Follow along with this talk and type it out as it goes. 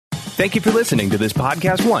Thank you for listening to this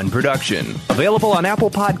Podcast One production. Available on Apple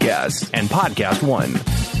Podcasts and Podcast One.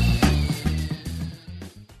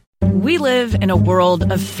 We live in a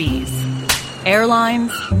world of fees.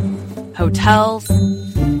 Airlines, hotels,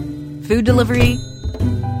 food delivery,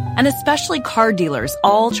 and especially car dealers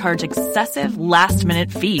all charge excessive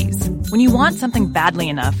last-minute fees. When you want something badly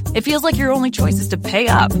enough, it feels like your only choice is to pay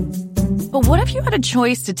up. But what if you had a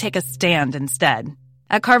choice to take a stand instead?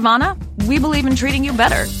 At Carvana, we believe in treating you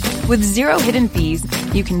better. With zero hidden fees,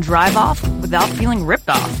 you can drive off without feeling ripped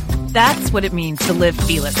off. That's what it means to live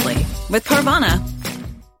fearlessly with Carvana.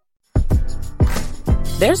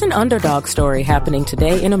 There's an underdog story happening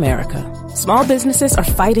today in America. Small businesses are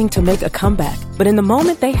fighting to make a comeback, but in the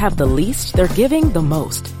moment they have the least, they're giving the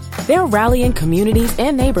most. They're rallying communities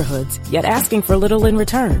and neighborhoods, yet asking for little in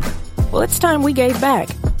return. Well, it's time we gave back.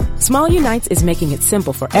 Small Unites is making it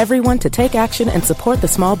simple for everyone to take action and support the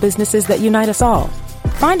small businesses that unite us all.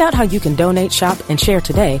 Find out how you can donate, shop, and share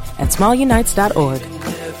today at smallunites.org.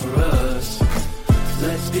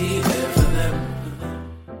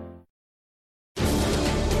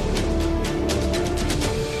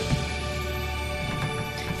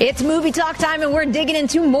 It's movie talk time, and we're digging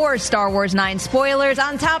into more Star Wars 9 spoilers.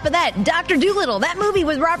 On top of that, Dr. Dolittle, that movie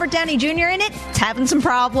with Robert Downey Jr. in it, it's having some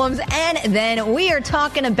problems. And then we are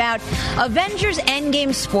talking about Avengers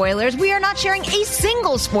Endgame spoilers. We are not sharing a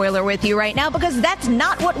single spoiler with you right now because that's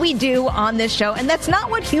not what we do on this show, and that's not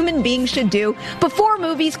what human beings should do before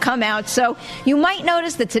movies come out. So you might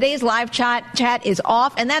notice that today's live chat is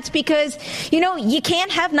off, and that's because, you can't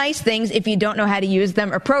have nice things if you don't know how to use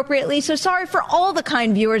them appropriately. So sorry for all the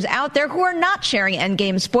kind viewers out there who are not sharing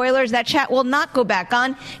Endgame spoilers. That chat will not go back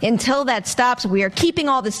on until that stops. We are keeping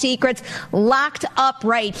all the secrets locked up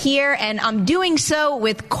right here, and I'm doing so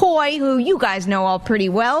with Coy, who you guys know all pretty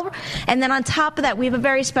well. And then on top of that, we have a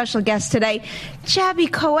very special guest today, Jabby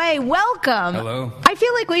Coy. Welcome. Hello. I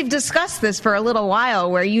feel like we've discussed this for a little while,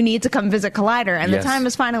 where you need to come visit Collider, and Yes. The time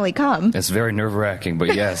has finally come. It's very nerve-wracking,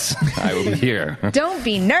 but yes, I will be here. Don't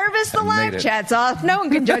be nervous. The live chat's off. No one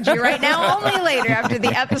can judge you right now. Only later after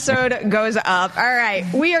the episode goes up. All right.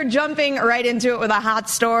 We are jumping right into it with a hot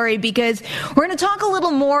story because we're going to talk a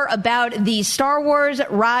little more about the Star Wars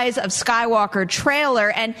Rise of Skywalker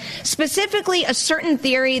trailer, and specifically a certain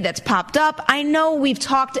theory that's popped up. I know we've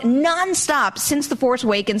talked nonstop since The Force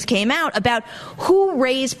Awakens came out about who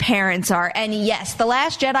Rey's parents are. And yes, The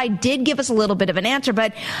Last Jedi did give us a little bit of an answer,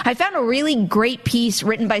 but I found a really great piece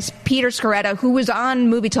written by Peter Sciretta, who was on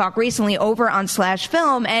Movie Talk recently over on Slash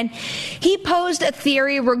Film, and he posed a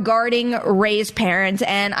theory regarding Rey's parents,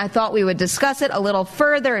 and I thought we would discuss it a little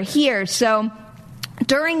further here. So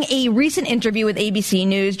during a recent interview with ABC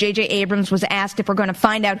News, J.J. Abrams was asked if we're going to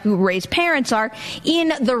find out who Rey's parents are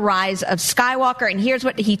in The Rise of Skywalker, and here's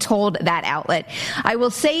what he told that outlet. I will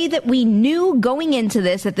say that we knew going into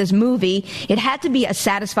this, that this movie, it had to be a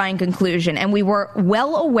satisfying conclusion, and we were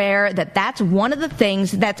well aware that that's one of the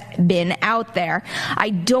things that's been out there. I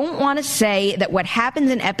don't want to say that what happens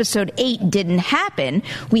in Episode 8 didn't happen.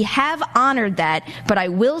 We have honored that, but I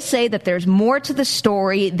will say that there's more to the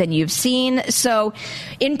story than you've seen. So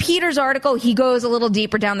in Peter's article, he goes a little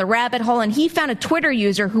deeper down the rabbit hole, and he found a Twitter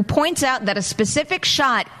user who points out that a specific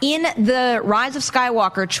shot in the Rise of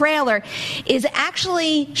Skywalker trailer is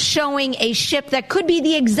actually showing a ship that could be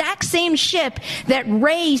the exact same ship that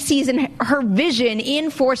Rey sees in her vision in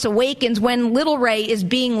Force Awakens when little Rey is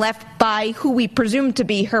being left by who we presume to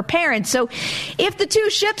be her parents. So if the two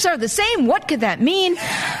ships are the same, what could that mean?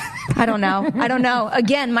 I don't know.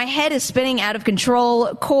 Again, my head is spinning out of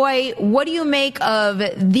control. Coy, what do you make of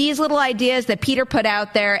these little ideas that Peter put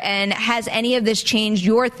out there, and has any of this changed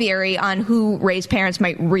your theory on who Rey's parents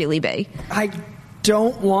might really be? I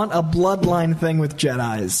don't want a bloodline thing with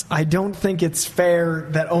Jedis. I don't think it's fair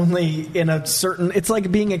that only in a certain... It's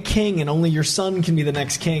like being a king and only your son can be the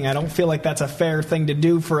next king. I don't feel like that's a fair thing to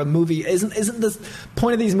do for a movie. Isn't the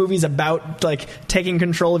point of these movies about, like, taking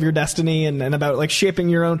control of your destiny and about, like, shaping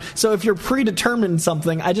your own... So if you're predetermined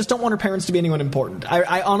something, I just don't want her parents to be anyone important.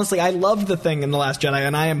 I honestly, I loved the thing in The Last Jedi,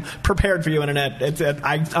 and I am prepared for you, Internet.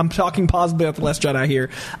 I'm talking positively about The Last Jedi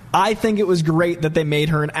here. I think it was great that they made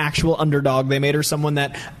her an actual underdog. They made her someone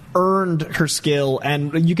that earned her skill,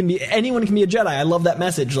 and anyone can be a Jedi. I love that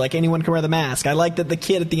message. Like, anyone can wear the mask. I like that the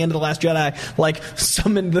kid at the end of The Last Jedi, like,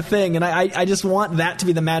 summoned the thing, and I just want that to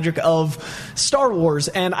be the magic of Star Wars,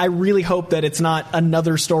 and I really hope that it's not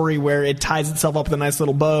another story where it ties itself up with a nice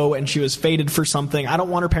little bow and she was fated for something. I don't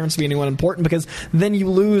want her parents to be anyone important, because then you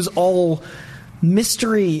lose all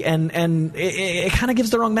mystery, and it kind of gives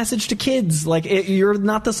the wrong message to kids. Like, you're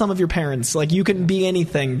not the sum of your parents. Like, you can be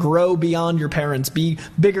anything, grow beyond your parents, be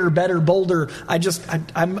bigger, better, bolder.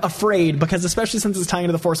 I'm afraid, because especially since it's tying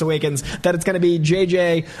into The Force Awakens, that it's going to be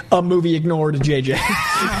JJ, a movie ignored JJ.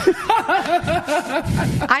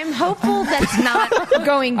 I'm hopeful that's not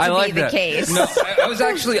going to be the case. No,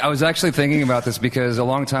 I was actually thinking about this because a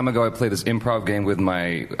long time ago I played this improv game with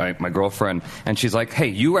my girlfriend, and she's like, "Hey,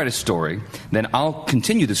 you write a story, then I'll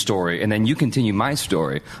continue the story, and then you continue my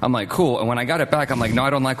story." I'm like, "Cool." And when I got it back, I'm like, "No, I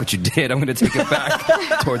don't like what you did. I'm going to take it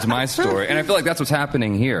back towards my story." And I feel like that's what's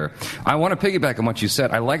happening here. I want to piggyback on what you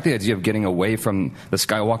said. I like the idea of getting away from the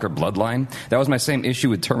Skywalker bloodline. That was my same issue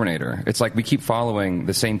with Terminator. It's like we keep following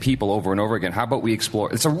the same people over and over again. How about we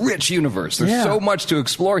explore? It's a rich universe. There's so much to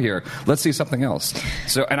explore here. Let's see something else.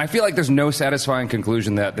 So, and I feel like there's no satisfying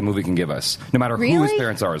conclusion that the movie can give us, no matter who his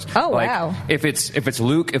parents are. Oh, like, wow. If it's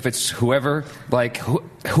Luke, if it's whoever, like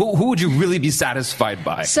who would you really be satisfied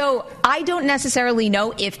by? So I don't necessarily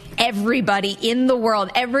know if everybody in the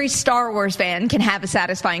world, every Star Wars fan, can have a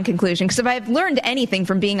satisfying conclusion. Because if I've learned anything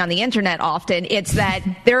from being on the internet often, it's that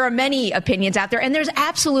there are many opinions out there, and there's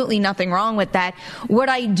absolutely nothing wrong with that. What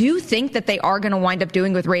I do think that they are going to wind up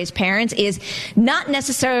doing with Rey's parents is not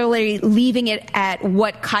necessarily leaving it at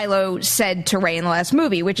what Kylo said to Rey in the last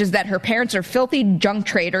movie, which is that her parents are filthy junk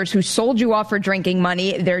traders who sold you off for drinking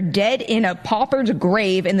money. They're dead in a pauper's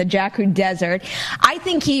grave in the Jakku desert. I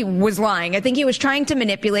think he was lying. I think he was trying to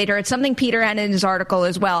manipulate her. It's something Peter had in his article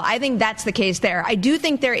as well. I think that's the case there. I do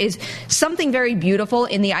think there is something very beautiful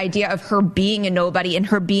in the idea of her being a nobody and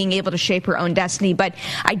her being able to shape her own destiny, but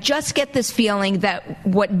I just get this feeling that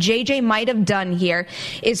what JJ might have done here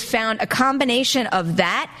is found a combination of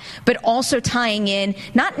that, but also tying in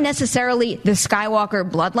not necessarily the Skywalker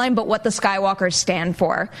bloodline, but what the Skywalkers stand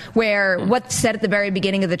for, where what's said at the very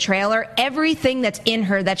beginning of the trailer, everything that's in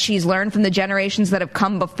her that she's learned from the generations that have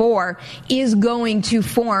come before is going to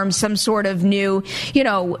form some sort of new,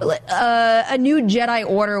 a new Jedi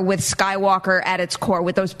Order with Skywalker at its core,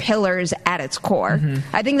 with those pillars at its core.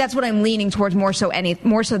 Mm-hmm. I think that's what I'm leaning towards more so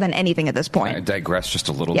than anything at this point. I digress just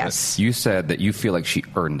a little bit. You said that you feel like she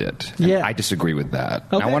earned it. Yeah. I disagree with that.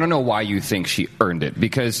 Okay. I want to know why you think she earned it,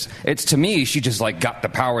 because it's, to me, she just like got the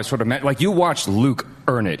power sort of like you watched Luke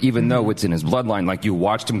earn it, even though it's in his bloodline. Like, you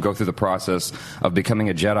watched him go through the process of becoming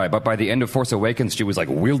a Jedi, but by the end of Force Awakens, she was like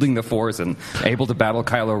wielding the Force and able to battle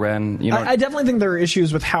Kylo Ren. I definitely think there are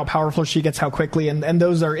issues with how powerful she gets, how quickly, and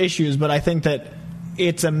those are issues, but I think that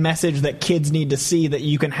it's a message that kids need to see, that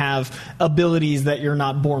you can have abilities that you're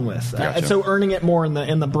not born with. Gotcha. So earning it more in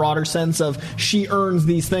the broader sense of she earns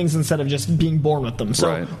these things instead of just being born with them.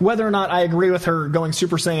 So whether or not I agree with her going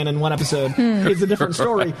Super Saiyan in one episode is a different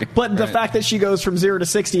story. But the fact that she goes from 0 to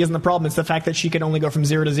 60 isn't the problem. It's the fact that she can only go from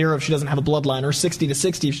 0 to 0 if she doesn't have a bloodline, or 60 to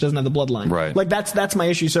 60 if she doesn't have the bloodline. Right. Like, that's my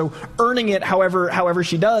issue. So earning it however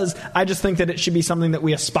she does, I just think that it should be something that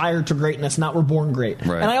we aspire to greatness, not we're born great.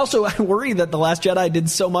 Right. And I worry that The Last Jedi did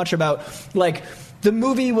so much about, like, the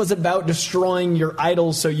movie was about destroying your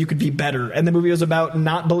idols so you could be better, and the movie was about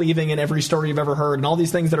not believing in every story you've ever heard, and all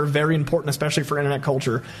these things that are very important, especially for internet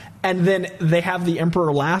culture. And then they have the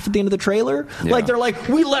Emperor laugh at the end of the trailer. Yeah. Like, they're like,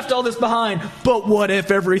 we left all this behind, but what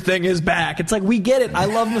if everything is back? It's like, we get it. I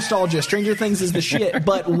love nostalgia. Stranger Things is the shit,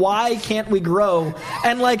 but why can't we grow?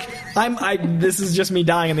 And like, this is just me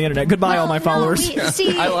dying on the internet. Goodbye, all my followers.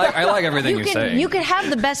 I like everything you're saying. You can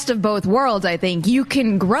have the best of both worlds, I think. You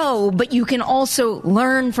can grow, but you can also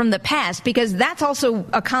learn from the past, because that's also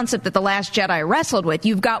a concept that The Last Jedi wrestled with.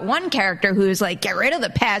 You've got one character who's like, get rid of the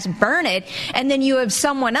past, burn it, and then you have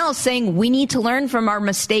someone else saying, we need to learn from our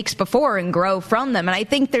mistakes before and grow from them. And I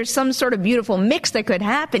think there's some sort of beautiful mix that could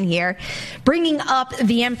happen here. Bringing up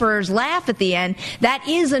the Emperor's laugh at the end, that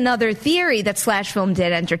is another theory that Slash Film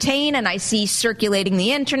did entertain, and I see circulating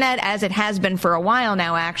the internet, as it has been for a while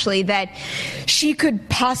now, actually, that she could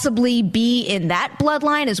possibly be in that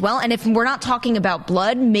bloodline as well. And if we're not talking about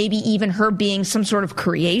blood, maybe even her being some sort of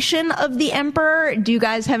creation of the Emperor. Do you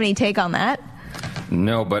guys have any take on that?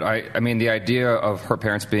 No, but I mean, the idea of her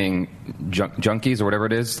parents being junkies or whatever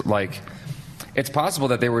it is, like, it's possible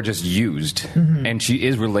that they were just used, and she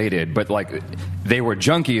is related, but like, they were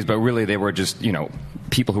junkies, but really they were just,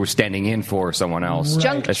 people who were standing in for someone else. Right.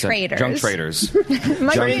 Junk traders.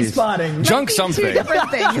 Train spotting. Junk something. Two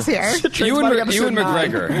different things here. Ewan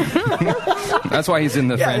McGregor. That's why he's in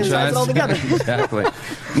the franchise. It all together. Exactly.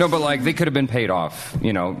 No, but like, they could have been paid off.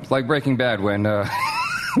 Like Breaking Bad, when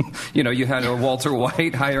you had Walter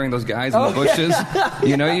White hiring those guys in the bushes.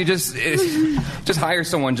 Yeah. You just hire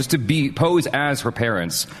someone just to pose as her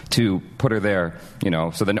parents to put her there.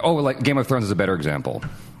 So then, like Game of Thrones is a better example.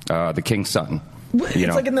 the king's son.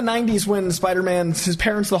 It's like in the 90s when his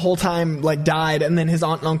parents the whole time died, and then his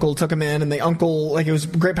aunt and uncle took him in, and the uncle, it was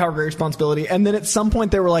great power, great responsibility, and then at some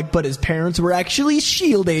point they were like, but his parents were actually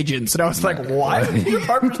S.H.I.E.L.D. agents, and I was like, why would Peter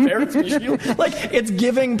Parker's parents be S.H.I.E.L.D.? It's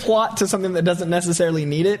giving plot to something that doesn't necessarily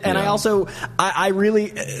need it, and I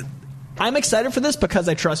really... I'm excited for this because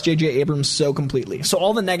I trust J.J. Abrams so completely. So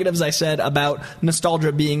all the negatives I said about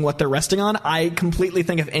nostalgia being what they're resting on, I completely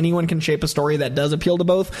think if anyone can shape a story that does appeal to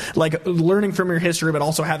both, learning from your history but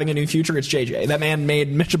also having a new future, it's J.J. That man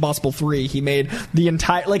made Mission Impossible 3. He made the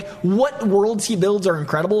entire... what worlds he builds are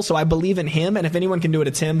incredible, so I believe in him, and if anyone can do it,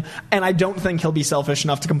 it's him. And I don't think he'll be selfish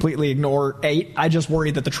enough to completely ignore 8. I just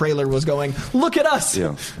worry that the trailer was going, look at us!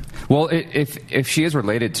 Yeah. Well, if she is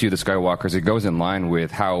related to the Skywalkers, it goes in line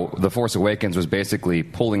with how The Force Awakens was basically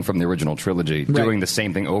pulling from the original trilogy, doing the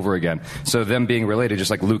same thing over again. So them being related,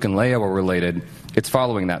 just like Luke and Leia were related, it's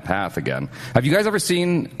following that path again. Have you guys ever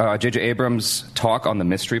seen J.J. Abrams talk on the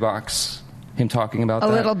Mystery Box? Him talking about that?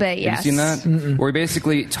 A little bit, yes. Have you seen that? Mm-mm. Where he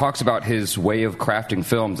basically talks about his way of crafting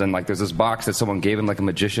films, and there's this box that someone gave him like a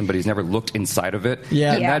magician, but he's never looked inside of it.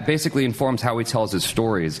 Yeah. And that basically informs how he tells his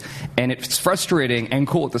stories. And it's frustrating and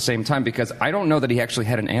cool at the same time, because I don't know that he actually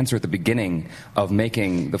had an answer at the beginning of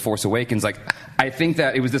making The Force Awakens. I think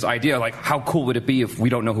that it was this idea, how cool would it be if we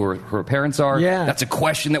don't know who her parents are? Yeah. That's a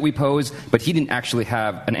question that we pose, but he didn't actually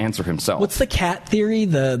have an answer himself. What's the cat theory?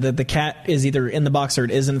 The cat is either in the box or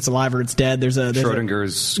it isn't. It's alive or it's dead. There's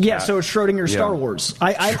Schrodinger's cat. Yeah, so it's Schrodinger's Star Wars.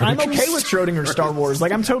 I'm okay with Schrodinger's Star Wars.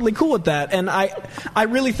 I'm totally cool with that. And I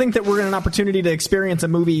really think that we're in an opportunity to experience a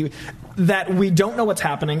movie that we don't know what's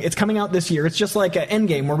happening. It's coming out this year. It's just like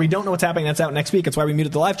Endgame, where we don't know what's happening. That's out next week. That's why we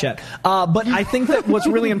muted the live chat. But I think that what's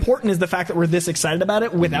really important is the fact that we're this excited about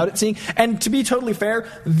it without it seeing. And to be totally fair,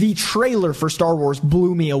 the trailer for Star Wars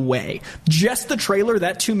blew me away. Just the trailer,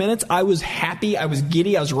 that 2 minutes, I was happy. I was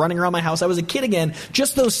giddy. I was running around my house. I was a kid again.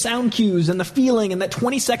 Just those sound cues and the feeling and that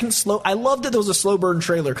 20-second slow. I loved that there was a slow burn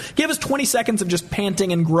trailer. Give us 20 seconds of just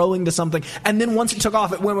panting and growing to something. And then once it took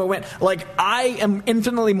off, it went. I am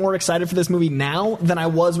infinitely more excited for this movie now than I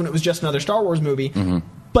was when it was just another Star Wars movie. Mm-hmm.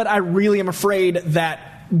 But I really am afraid that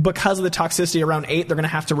because of the toxicity around 8, they're going to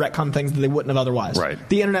have to retcon things that they wouldn't have otherwise. Right.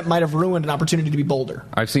 The internet might have ruined an opportunity to be bolder.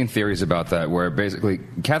 I've seen theories about that where basically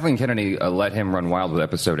Kathleen Kennedy let him run wild with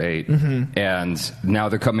Episode 8, and now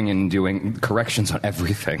they're coming in and doing corrections on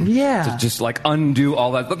everything. Yeah. To just undo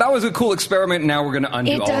all that. But that was a cool experiment, now we're going to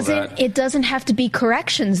undo all of that. It doesn't have to be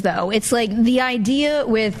corrections, though. It's the idea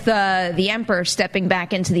with the Emperor stepping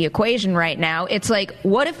back into the equation right now. It's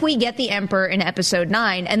what if we get the Emperor in Episode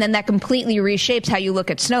 9, and then that completely reshapes how you look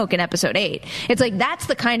at Snoke in Episode 8. It's that's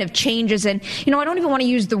the kind of changes, and I don't even want to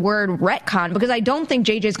use the word retcon, because I don't think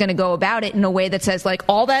JJ's going to go about it in a way that says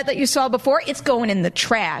all that you saw before, it's going in the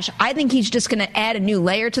trash. I think he's just going to add a new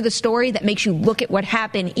layer to the story that makes you look at what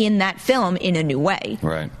happened in that film in a new way.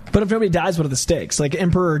 Right. But if nobody dies, what are the stakes?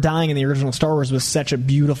 Emperor dying in the original Star Wars was such a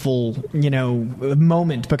beautiful,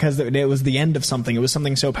 moment, because it was the end of something. It was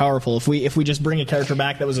something so powerful. If we just bring a character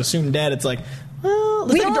back that was assumed dead, it's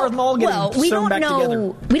let's take Darth Maul getting sewn back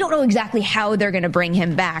together. We don't know exactly how they're going to bring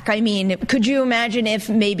him back. I mean, could you imagine if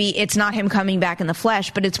maybe it's not him coming back in the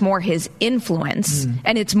flesh, but it's more his influence,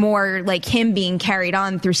 and it's more him being carried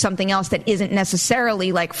on through something else that isn't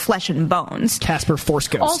necessarily flesh and bones. Casper Force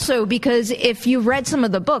Ghost. Also, because if you've read some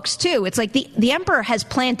of the books too, it's the Emperor has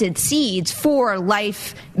planted seeds for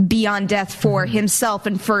life beyond death for himself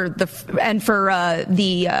and for the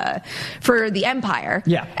Empire.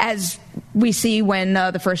 Yeah. As we see when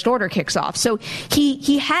the First Order kicks off. So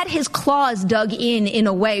he had his claws dug in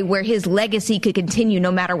a way where his legacy could continue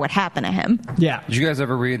no matter what happened to him. Yeah. Did you guys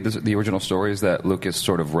ever read the original stories that Lucas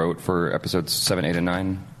sort of wrote for episodes 7, 8, and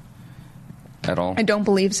 9? At all? I don't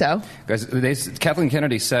believe so. Guys, Kathleen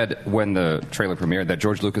Kennedy said when the trailer premiered that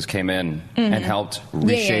George Lucas came in and helped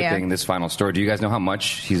reshaping this final story. Do you guys know how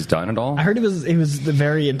much he's done at all? I heard he was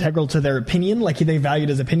very integral to their opinion. They valued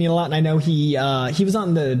his opinion a lot, and I know he was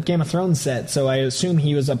on the Game of Thrones set, so I assume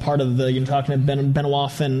he was a part of the talking to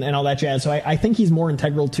Benoit and all that jazz. So I think he's more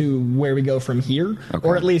integral to where we go from here,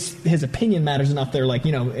 or at least his opinion matters enough. They're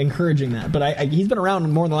encouraging that. But he's been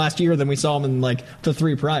around more in the last year than we saw him in the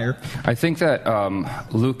 3 prior. I think that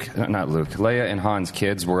Leia and Han's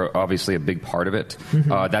kids were obviously a big part of it.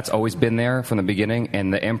 That's always been there from the beginning,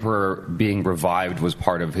 and the Emperor being revived was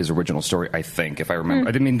part of his original story, I think, if I remember.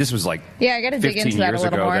 I mean, this was I gotta 15 dig into years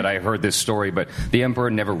that ago more. that I heard this story, but the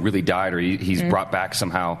Emperor never really died, or he's brought back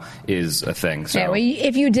somehow is a thing. So. Yeah, well,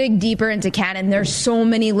 if you dig deeper into canon, there's so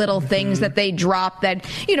many little things that they drop that,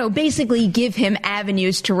 basically give him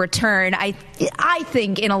avenues to return, I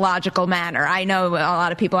think, in a logical manner. I know a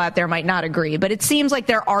lot of people out there might not agree degree, but it seems like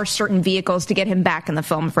there are certain vehicles to get him back in the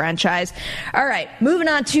film franchise. All right, moving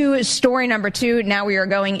on to story number 2. Now we are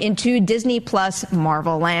going into Disney Plus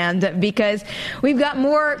Marvel Land, because we've got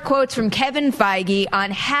more quotes from Kevin Feige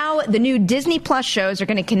on how the new Disney Plus shows are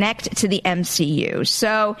going to connect to the MCU.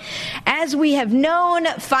 So, as we have known,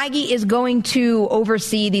 Feige is going to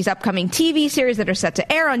oversee these upcoming TV series that are set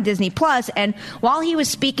to air on Disney Plus, and while he was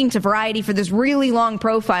speaking to Variety for this really long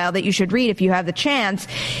profile that you should read if you have the chance,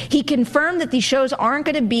 he confirmed that these shows aren't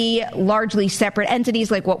going to be largely separate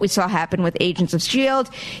entities like what we saw happen with Agents of S.H.I.E.L.D.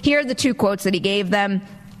 Here are the 2 quotes that he gave them.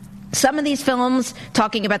 Some of these films,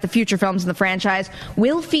 talking about the future films in the franchise,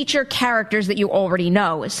 will feature characters that you already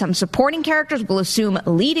know. Some supporting characters will assume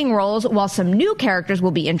leading roles, while some new characters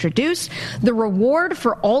will be introduced. The reward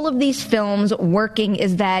for all of these films working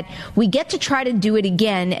is that we get to try to do it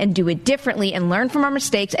again and do it differently and learn from our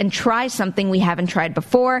mistakes and try something we haven't tried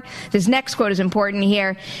before. This next quote is important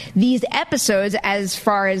here. These episodes, as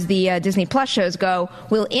far as the Disney Plus shows go,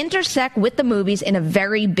 will intersect with the movies in a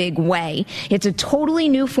very big way. It's a totally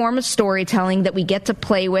new form of storytelling that we get to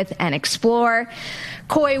play with and explore.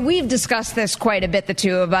 Coy, we've discussed this quite a bit, the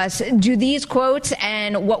two of us. Do these quotes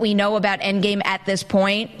and what we know about Endgame at this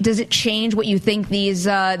point, does it change what you think these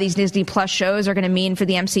Disney Plus shows are going to mean for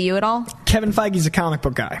the MCU at all? Kevin Feige's a comic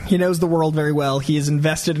book guy. He knows the world very well. He is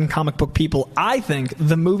invested in comic book people. I think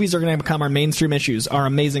the movies are going to become our mainstream issues, our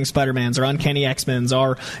Amazing Spider-Mans, our Uncanny X-Men's,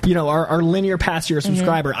 our linear pass to your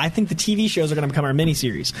subscriber. I think the TV shows are going to become our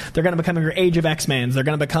miniseries. They're going to become your Age of X-Men's. They're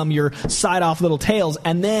going to become your side-off little tales.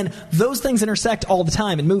 And then those things intersect all the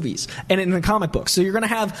time in movies and in the comic books. So you're going to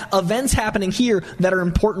have events happening here that are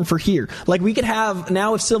important for here. Like we could have,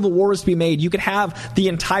 now if Civil War was to be made, you could have the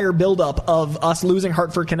entire buildup of us losing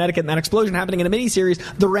Hartford, Connecticut, and that explosion happening in a miniseries,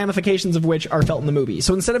 the ramifications of which are felt in the movie.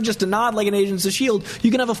 So instead of just a nod like an Agents of S.H.I.E.L.D.,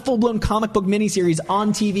 you can have a full-blown comic book miniseries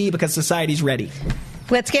on TV because society's ready.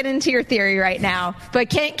 Let's get into your theory right now. But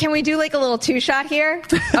can we do like a little 2-shot here?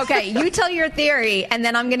 Okay, you tell your theory, and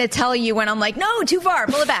then I'm going to tell you when I'm like, no, too far,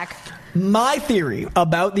 pull it back. My theory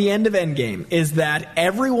about the end of Endgame is that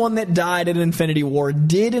everyone that died in Infinity War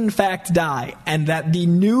did in fact die, and that the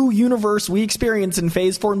new universe we experience in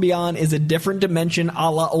Phase 4 and beyond is a different dimension,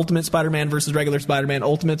 a la Ultimate Spider-Man versus regular Spider-Man,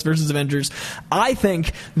 Ultimates versus Avengers. I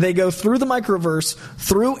think they go through the microverse,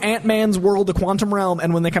 through Ant-Man's world, the quantum realm,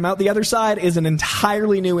 and when they come out the other side is an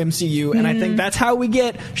entirely new MCU, and I think that's how we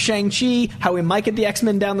get Shang-Chi, how we might get the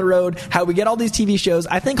X-Men down the road, how we get all these TV shows.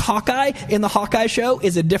 I think Hawkeye in the Hawkeye show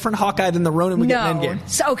is a different Hawkeye than the Ronin we get in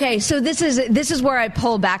Endgame. So this is where I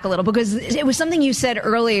pull back a little, because it was something you said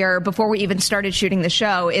earlier before we even started shooting the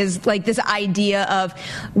show, is like this idea of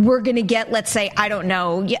we're going to get, let's say, I don't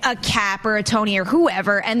know, a Cap or a Tony or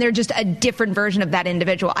whoever, and they're just a different version of that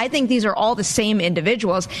individual. I think these are all the same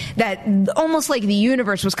individuals, that almost like the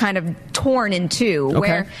universe was kind of torn in two,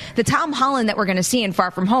 where the Tom Holland that we're going to see in Far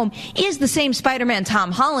From Home is the same Spider-Man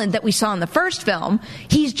Tom Holland that we saw in the first film.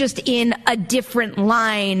 He's just in a different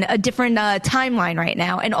line, a different timeline right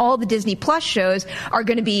now, and all the Disney Plus shows are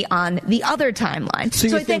going to be on the other timeline.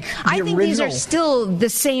 So I think these are still the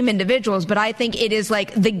same individuals, but I think it is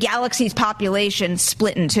like the galaxy's population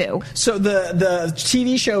split in two. So the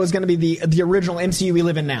TV show is going to be the original MCU we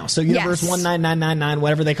live in now. So Universe 19999,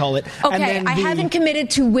 whatever they call it. Okay, I haven't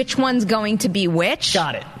committed to which one's going to be which.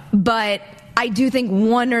 Got it. But I do think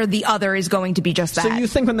one or the other is going to be just that. So you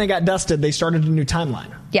think when they got dusted, they started a new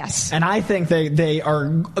timeline? Yes. And I think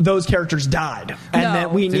those characters died. And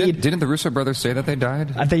that we Didn't the Russo brothers say that they died?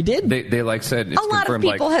 They did. They like said it's a lot of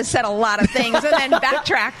people has said a lot of things and then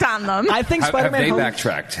backtracked on them. I think Spider-Man have they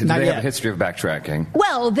backtracked? Do they have a history of backtracking?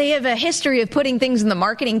 Well, they have a history of putting things in the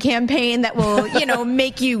marketing campaign that will,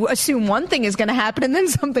 make you assume one thing is going to happen and then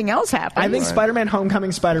something else happens. I think Spider-Man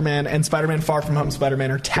Homecoming Spider-Man and Spider-Man Far From Home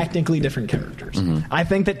Spider-Man are technically different characters. Mm-hmm. I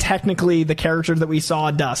think that technically the characters that we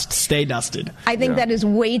saw dust stay dusted. I think that is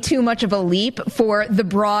way too much of a leap for the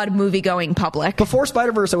broad movie-going public. Before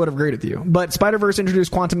Spider-Verse, I would have agreed with you. But Spider-Verse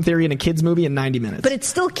introduced quantum theory in a kid's movie in 90 minutes. But it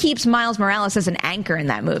still keeps Miles Morales as an anchor in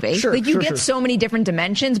that movie. Sure, you get so many different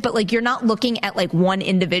dimensions, but you're not looking at one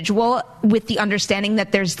individual with the understanding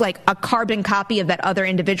that there's a carbon copy of that other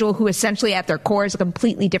individual who essentially at their core is a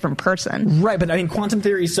completely different person. Right, but I mean, quantum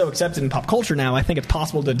theory is so accepted in pop culture now, I think it's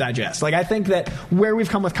possible to digest. I think that where we've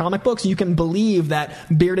come with comic books, you can believe that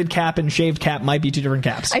bearded Cap and shaved Cap might be two different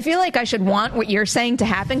caps. I feel like I should want what you're saying to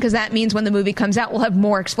happen, because that means when the movie comes out, we'll have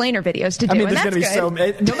more explainer videos to do. I mean, there's going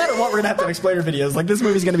to be no matter what, we're going to have to have explainer videos. Like, this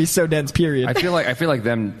movie's going to be so dense, period. I feel like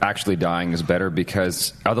them actually dying is better,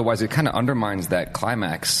 because otherwise it kind of undermines that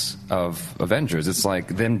climax of Avengers. It's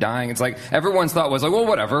like them dying. It's like everyone's thought was like, well,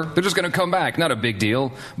 whatever. They're just going to come back. Not a big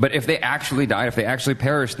deal. But if they actually died, if they actually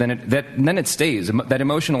perished, then it stays. That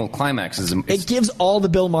emotional climax is. It gives all the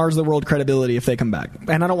Bill Maher's of the world credibility if they come back.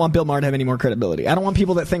 And I don't want Bill Maher to have any more credibility. I don't want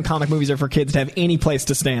people that think comic movies are for kids to have any place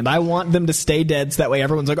to stand. I want them to stay dead, so that way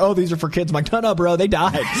everyone's like, oh, these are for kids. I'm like, no, bro, they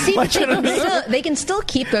died. See, like, they can still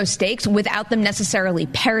keep those stakes without them necessarily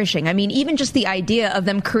perishing. I mean, even just the idea of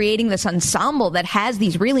them creating this ensemble that has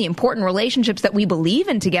these really important relationships that we believe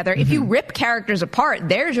in together. If you rip characters apart,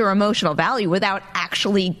 there's your emotional value without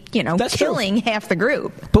actually, That's killing true. half the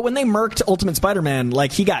group. But when they murked Ultimate Spider-Man,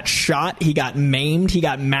 like, he got shot, he got maimed, he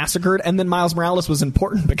got massacred, and then Miles Morales was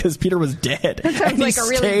important because Peter was dead. That sounds like a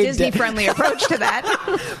really Disney-friendly approach to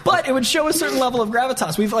that. But it would show a certain level of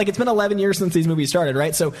gravitas. It's been 11 years since these movies started,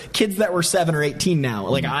 right? So kids that were 7 or 18 now,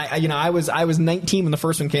 like I was 19 when the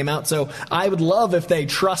first one came out. So I would love if they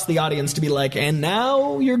trust the audience to be like, and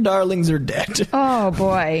now your darlings are dead. Oh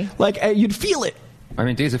boy! Like, you'd feel it. I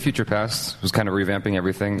mean, Days of Future Past was kind of revamping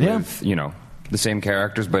everything with, the same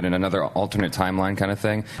characters, but in another alternate timeline kind of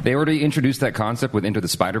thing. They already introduced that concept with Into the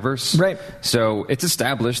Spider-Verse. Right. So it's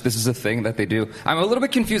established. This is a thing that they do. I'm a little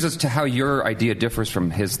bit confused as to how your idea differs from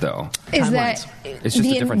his, though. Is that it's just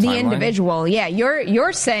a different timeline? Individual? Yeah,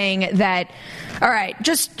 you're saying that. All right,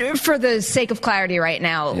 just for the sake of clarity right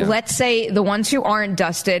now, let's say the ones who aren't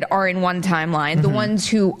dusted are in one timeline. The ones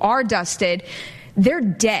who are dusted, they're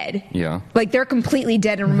dead. Yeah. Like, they're completely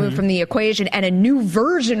dead and removed from the equation, and a new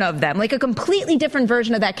version of them, like a completely different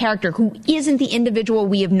version of that character who isn't the individual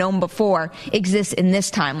we have known before, exists in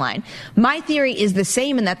this timeline. My theory is the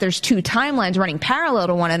same in that there's two timelines running parallel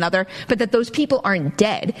to one another, but that those people aren't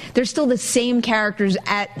dead. They're still the same characters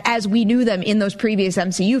as we knew them in those previous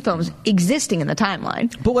MCU films existing in the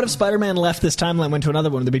timeline. But what if Spider-Man left this timeline, went to another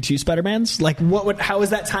one? Would there be two Spider-Mans? Like, how is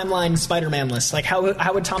that timeline Spider-Man-less? Like,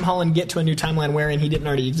 how would Tom Holland get to a new timeline wherein he didn't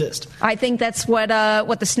already exist? I think that's what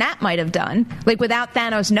the Snap might have done. Like, without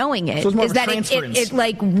Thanos knowing it, so is that it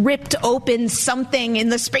like ripped open something in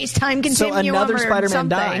the space-time continuum. So another Spider-Man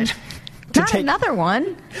died. Not another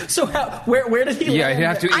one. So where did he? Yeah, land? you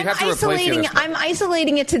have to replace it. I'm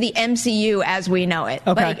isolating it to the MCU as we know it.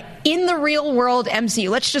 Okay. Like, in the real world MCU,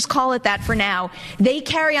 let's just call it that for now. They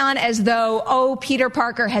carry on as though, Peter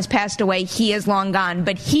Parker has passed away, he is long gone,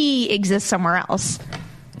 but he exists somewhere else.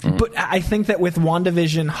 But I think that with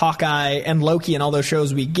WandaVision, Hawkeye, and Loki and all those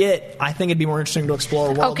shows we get, I think it'd be more interesting to explore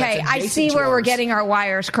a world that's I see where we're getting our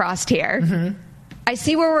wires crossed here. I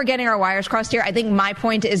see where we're getting our wires crossed here. I think my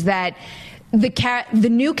point is that the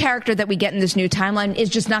new character that we get in this new timeline is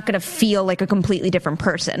just not going to feel like a completely different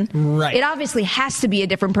person. Right. It obviously has to be a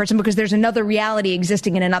different person because there's another reality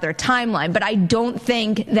existing in another timeline. But I don't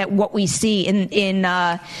think that what we see in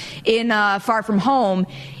Far From Home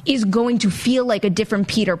is going to feel like a different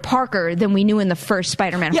Peter Parker than we knew in the first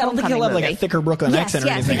Spider-Man Homecoming movie. I don't think he'll have like a thicker Brooklyn accent or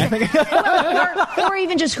anything. Exactly. or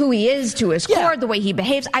even just who he is to his core, the way he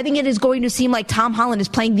behaves. I think it is going to seem like Tom Holland is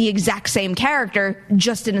playing the exact same character,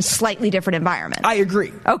 just in a slightly different environment. I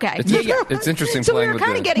agree. Okay. It's interesting so we playing were with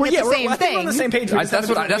kind of getting at the same I think thing. we're on the same page.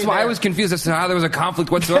 That's why I was confused as to how there was a conflict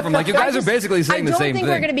whatsoever. I'm like, you guys are basically saying the same thing. I don't think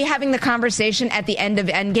we're going to be having the conversation at the end of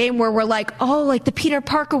Endgame where we're like, like the Peter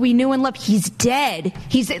Parker we knew and loved, he's dead.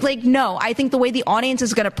 He's like, no. I think the way the audience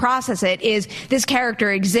is going to process it is this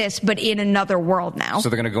character exists, but in another world now. So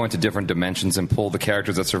they're going to go into different dimensions and pull the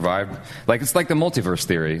characters that survived. Like, it's like the multiverse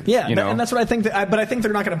theory. Yeah, and that's what I think. But I think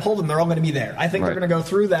they're not going to pull them. They're all going to be there. I think they're going to go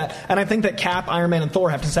through that. And I think that Cap, Iron Man, and Thor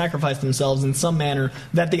have to sacrifice themselves in some manner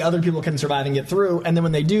that the other people can survive and get through. And then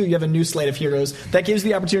when they do, you have a new slate of heroes that gives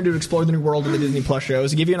the opportunity to explore the new world in the Disney Plus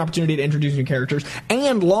shows, give you an opportunity to introduce new characters.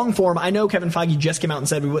 And long form, I know Kevin Feige just came out and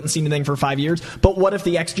said we wouldn't see anything for 5 years, but what if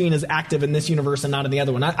the X gene is active in this universe and not in the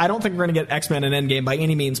other one? I don't think we're going to get X-Men and Endgame by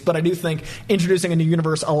any means, but I do think introducing a new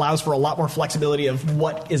universe allows for a lot more flexibility of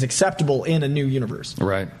what is acceptable in a new universe.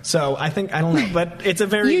 Right. So I don't know, but it's a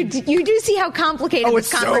very... You do see how complicated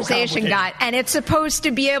this conversation so got, and it's supposed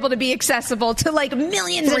to be able to be accessible to like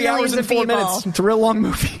millions and 3 hours millions and of 4 people. minutes. It's a real long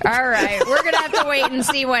movie. All right, we're going to have to wait and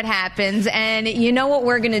see what happens. And you know what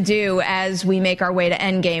we're going to do as we make our way to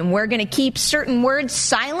Endgame? We're going to keep certain words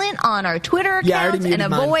silent on our Twitter accounts and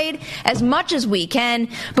avoid as much as we can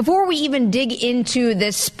before we even dig into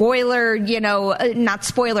this spoiler, not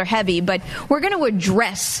spoiler heavy, but we're going to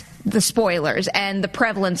address the spoilers and the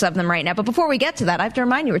prevalence of them right now. But before we get to that, I have to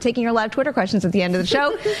remind you, we're taking your live Twitter questions at the end of the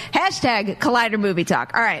show. Hashtag Collider Movie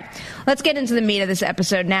Talk. All right, let's get into the meat of this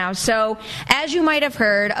episode now. So, as you might have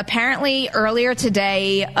heard, apparently earlier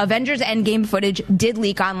today, Avengers Endgame footage did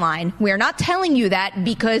leak online. We are not telling you that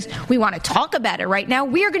because we want to talk about it right now.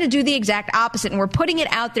 We are going to do the exact opposite, and we're putting it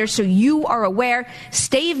out there so you are aware.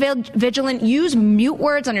 Stay vigilant. Use mute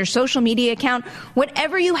words on your social media account.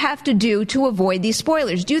 Whatever you have to do to avoid these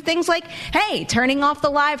spoilers. Do things like, hey, turning off the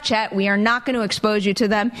live chat. We are not going to expose you to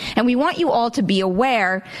them, and we want you all to be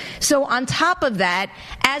aware. So on top of that,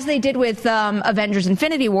 as they did with Avengers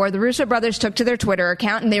Infinity War, the Russo brothers took to their Twitter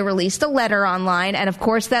account and they released a letter online, and of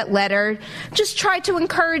course that letter just tried to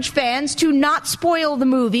encourage fans to not spoil the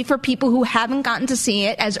movie for people who haven't gotten to see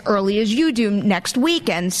it as early as you do next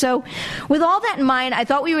weekend. So with all that in mind, I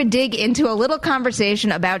thought we would dig into a little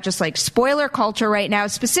conversation about just like spoiler culture right now,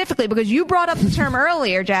 specifically because you brought up the term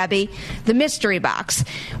earlier, Jabby, the mystery box.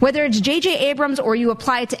 Whether it's J.J. Abrams or you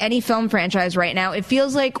apply it to any film franchise right now, it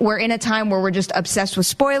feels like we're in a time where we're just obsessed with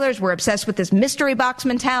spoilers, we're obsessed with this mystery box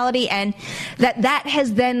mentality, and that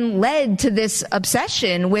has then led to this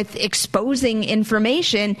obsession with exposing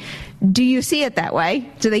information. Do you see it that way?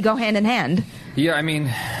 Do they go hand in hand? Yeah, I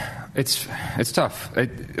mean, it's tough.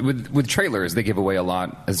 With trailers, they give away a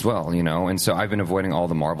lot as well, you know. And so I've been avoiding all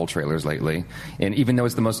the Marvel trailers lately. And even though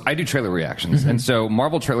it's the most, I do trailer reactions, and so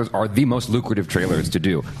Marvel trailers are the most lucrative trailers to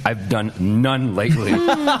do. I've done none lately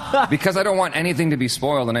because I don't want anything to be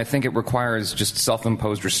spoiled, and I think it requires just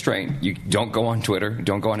self-imposed restraint. You don't go on Twitter,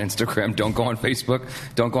 don't go on Instagram, don't go on Facebook,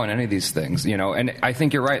 don't go on any of these things, you know. And I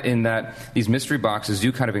think you're right in that these mystery boxes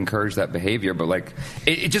do kind of encourage that behavior, but like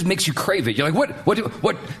it just makes you crave it. You're like,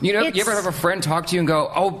 what, you know. You ever have a friend talk to you and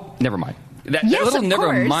go, oh, never mind? That little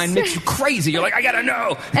never mind makes you crazy. You're like, I gotta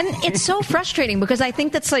know. And it's so frustrating because I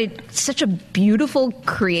think that's like such a beautiful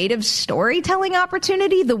creative storytelling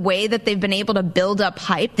opportunity, the way that they've been able to build up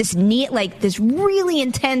hype, this really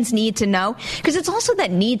intense need to know, because it's also that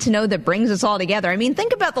need to know that brings us all together. I mean,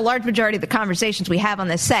 think about the large majority of the conversations we have on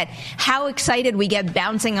this set, how excited we get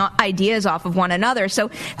bouncing ideas off of one another. So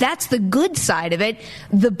that's the good side of it.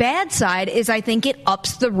 The bad side is I think it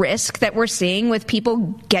ups the risk that we're seeing with people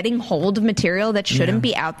getting hold of material that shouldn't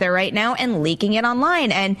be out there right now and leaking it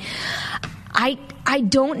online. And I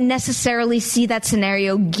don't necessarily see that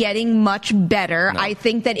scenario getting much better. No. I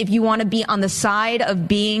think that if you want to be on the side of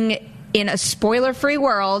being in a spoiler-free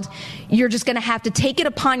world, you're just going to have to take it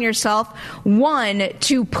upon yourself, one,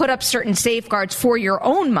 to put up certain safeguards for your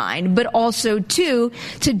own mind, but also, two,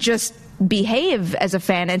 to just behave as a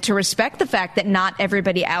fan and to respect the fact that not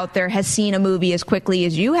everybody out there has seen a movie as quickly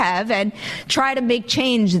as you have, and try to make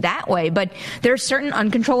change that way. But there are certain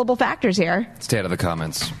uncontrollable factors here. Stay out of the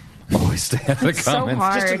comments. Always stay out of the comments. So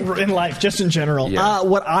hard. Just in life, just in general. Yeah.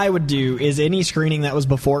 What I would do is any screening that was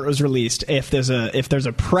before it was released, if there's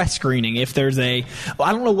a press screening, if there's I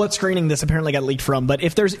don't know what screening this apparently got leaked from, but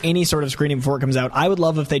if there's any sort of screening before it comes out, I would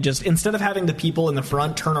love if they just, instead of having the people in the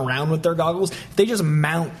front turn around with their goggles, they just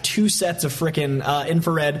mount 2 sets of frickin'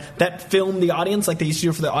 infrared that film the audience like they used to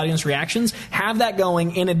do for the audience reactions. Have that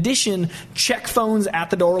going. In addition, check phones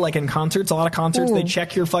at the door, like in concerts. A lot of concerts, they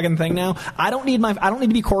check your fucking thing now. I don't need to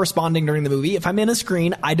be corresponding during the movie. If I'm in a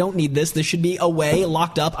screen, I don't need this. This should be away,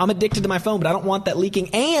 locked up. I'm addicted to my phone, but I don't want that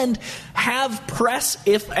leaking. And have press,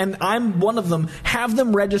 and I'm one of them, have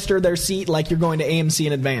them register their seat like you're going to AMC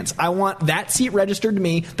in advance. I want that seat registered to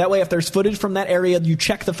me. That way, if there's footage from that area, you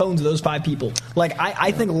check the phones of those 5 people. Like,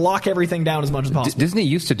 I think lock everything down as much as possible. Disney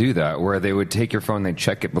used to do that, where they would take your phone, they'd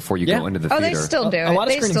check it before you go into the theater. Oh, they still do it. A lot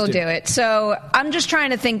of they still do it. So I'm just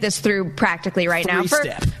trying to think this through practically right now.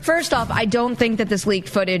 First off, I don't think that this leaked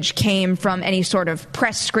footage came from any sort of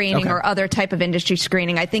press screening or other type of industry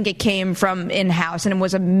screening. I think it came from in-house, and it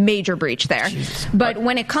was a major breach there. Jesus. But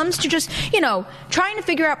when it comes to just, trying to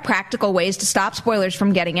figure out practical ways to stop spoilers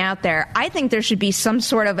from getting out there, I think there should be some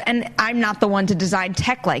sort of, and I'm not the one to design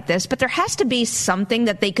tech like this, but there has to be something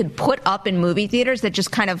that they could put up in movie theaters that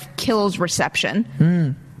just kind of kills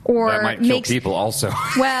reception. Or that might kill people also.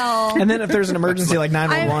 Well, and then if there's an emergency like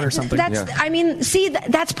 911 or something.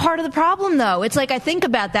 That's part of the problem, though. It's like I think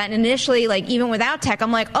about that, and initially, like even without tech,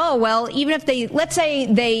 I'm like, oh well, even if let's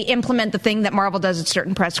say they implement the thing that Marvel does at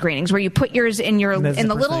certain press screenings, where you put yours in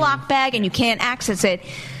the little lock bag and you can't access it.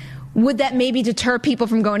 Would that maybe deter people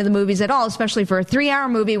from going to the movies at all, especially for a 3-hour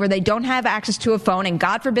movie where they don't have access to a phone, and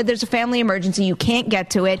God forbid there's a family emergency, you can't get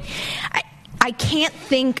to it? I can't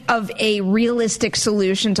think of a realistic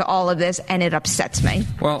solution to all of this, and it upsets me.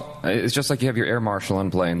 Well, it's just like you have your air marshal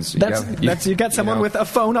on planes. You got someone with a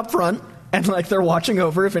phone up front. and like they're watching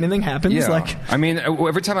over if anything happens. Yeah. Like, I mean,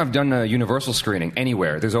 every time I've done a Universal screening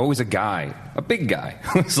anywhere, there's always a guy, a big guy,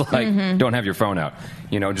 who's like, don't have your phone out.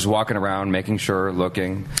 You know, just walking around, making sure,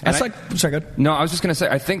 looking. And sorry, go ahead. No, I was just going to say,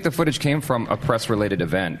 I think the footage came from a press-related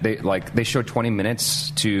event. They showed 20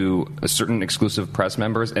 minutes to a certain exclusive press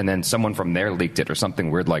members, and then someone from there leaked it or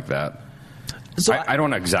something weird like that. So I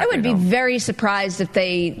don't exactly I would be very surprised if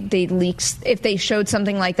they showed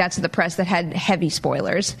something like that to the press that had heavy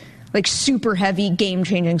spoilers. Like super heavy,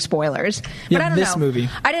 game-changing spoilers. But I don't know. Movie.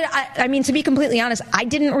 I mean, to be completely honest, I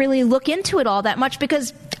didn't really look into it all that much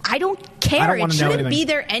because I don't care. It shouldn't be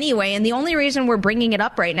there anyway. And the only reason we're bringing it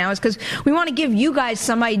up right now is because we want to give you guys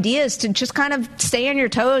some ideas to just kind of stay on your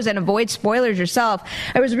toes and avoid spoilers yourself.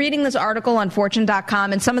 I was reading this article on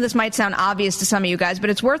Fortune.com, and some of this might sound obvious to some of you guys, but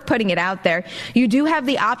it's worth putting it out there. You do have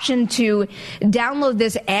the option to download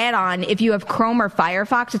this add-on if you have Chrome or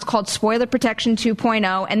Firefox. It's called Spoiler Protection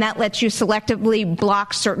 2.0, and that lets you selectively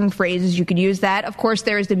block certain phrases. You could use that. Of course,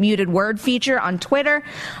 there is the muted word feature on Twitter.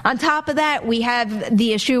 On top of that, we have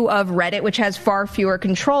the issue of Reddit, which has far fewer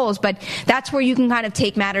controls, but that's where you can kind of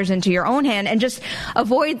take matters into your own hand and just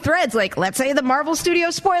avoid threads like, let's say, the Marvel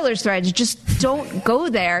Studios spoilers threads. Just don't go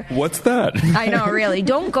there. What's that? I know, really.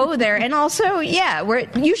 Don't go there. And also,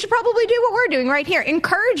 you should probably do what we're doing right here.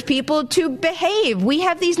 Encourage people to behave. We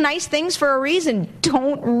have these nice things for a reason.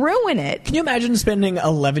 Don't ruin it. Can you imagine spending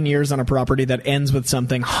 11 years on a property that ends with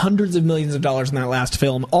something, hundreds of millions of dollars in that last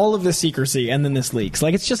film, all of this secrecy, and then this leaks?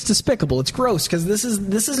 Like, it's just despicable. It's gross, because this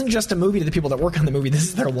isn't just a movie to the people that work on the movie. This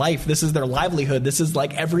is their life. This is their livelihood. This is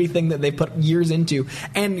like everything that they put years into.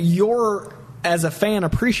 And you're, as a fan,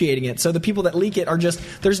 appreciating it. So the people that leak it are just,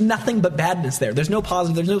 there's nothing but badness there. There's no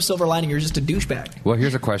positive, there's no silver lining. You're just a douchebag. Well,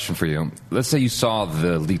 here's a question for you. Let's say you saw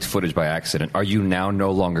the leaked footage by accident. Are you now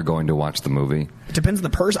no longer going to watch the movie? It depends on the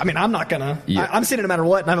person. I mean, I'm not gonna. Yeah. I'm seeing it no matter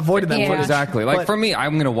what, and I've avoided that footage. Exactly. Like, for me,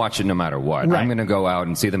 I'm going to watch it no matter what. Right. I'm going to go out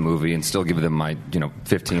and see the movie and still give them my,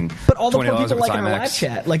 $15, But all the poor $20 people like in our live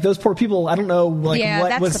chat, like those poor people, I don't know, like what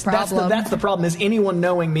that's was. the problem. That's the problem. Is anyone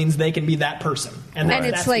knowing means they can be that person, and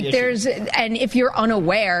it's like and if you're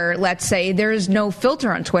unaware, let's say, there's no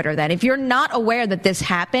filter on Twitter. Then, if you're not aware that this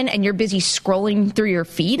happened and you're busy scrolling through your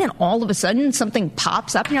feed, and all of a sudden something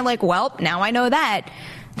pops up, and you're like, well, now I know that.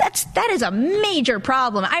 That is a major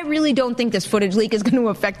problem. I really don't think this footage leak is going to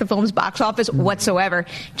affect the film's box office whatsoever. It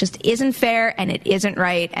just isn't fair, and it isn't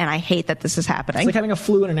right, and I hate that this is happening. It's like having a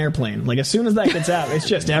flu in an airplane. Like, as soon as that gets out, it's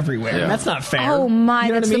just everywhere. Yeah. And that's not fair. Oh, my.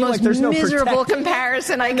 You know that's what I mean? the most there's no miserable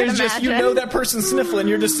comparison I can imagine. Just, that person's sniffling.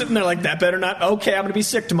 You're just sitting there like, that better not. Okay, I'm going to be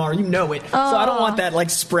sick tomorrow. You know it. So I don't want that, like,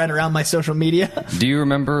 spread around my social media. Do you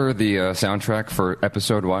remember the soundtrack for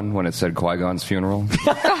Episode 1 when it said Qui-Gon's funeral?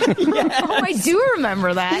 Yes. Oh, I do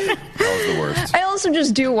remember that. That was the worst. I also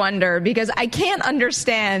just do wonder, because I can't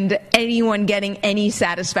understand anyone getting any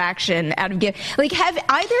satisfaction out of like, have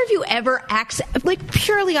either of you ever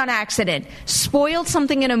purely on accident spoiled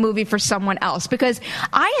something in a movie for someone else? Because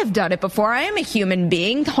I have done it before. I am a human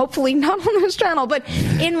being, hopefully not on this channel, but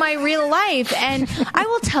in my real life, and I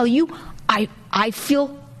will tell you, I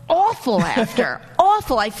feel awful after.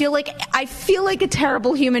 Awful. I feel like a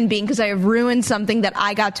terrible human being because I have ruined something that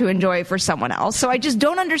I got to enjoy for someone else. So I just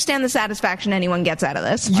don't understand the satisfaction anyone gets out of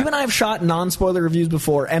this. You and I have shot non-spoiler reviews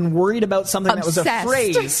before and worried about something that was a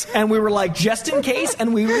phrase, and we were like, just in case,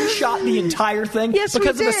 and we reshot the entire thing because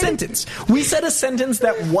of a sentence. We said a sentence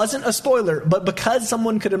that wasn't a spoiler, but because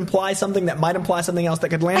someone could imply something that might imply something else that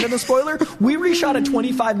could land in a spoiler, we reshot a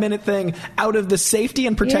 25-minute thing out of the safety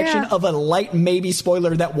and protection of a light maybe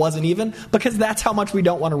spoiler that wasn't even, because that's how much we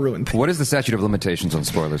don't want to ruin things. What is the statute of limitations on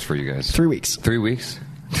spoilers for you guys? 3 weeks. 3 weeks?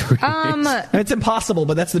 It's impossible,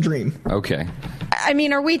 but that's the dream. Okay. I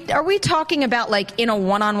mean, are we talking about, like, in a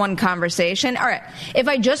one-on-one conversation? All right. If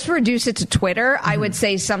I just reduce it to Twitter, I would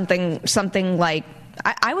say something like,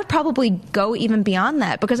 I would probably go even beyond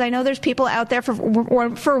that, because I know there's people out there for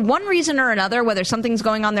one reason or another, whether something's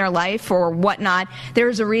going on in their life or whatnot,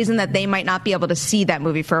 there's a reason that they might not be able to see that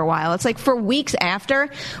movie for a while. It's like for weeks after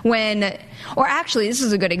or actually, this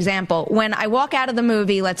is a good example. When I walk out of the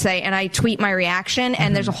movie, let's say, and I tweet my reaction,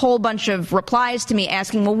 and there's a whole bunch of replies to me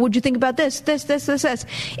asking, well, what'd you think about this?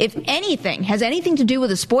 If anything has anything to do with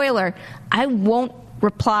a spoiler, I won't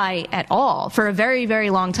reply at all for a very, very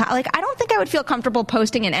long time. Like, I don't think I would feel comfortable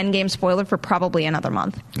posting an Endgame spoiler for probably another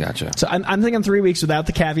month. Gotcha. So I'm thinking 3 weeks without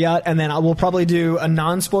the caveat, and then I will probably do a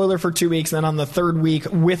non-spoiler for 2 weeks, and then on the third week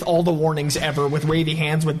with all the warnings ever, with wavy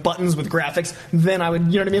hands, with buttons, with graphics, then I would,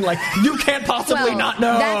 you know what I mean? Like, you can't possibly not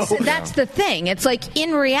know. That's the thing. It's like,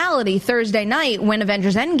 in reality, Thursday night, when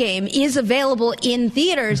Avengers Endgame is available in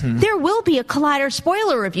theaters, there will be a Collider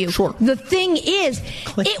spoiler review. Sure. The thing is,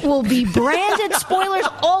 it will be branded spoilers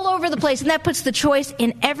all over the place, and that puts the choice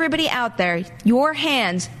in everybody out there, your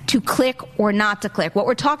hands, to click or not to click. What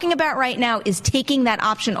we're talking about right now is taking that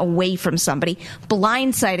option away from somebody,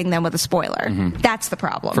 blindsiding them with a spoiler. That's the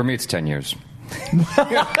problem. For me, it's 10 years.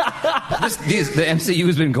 The MCU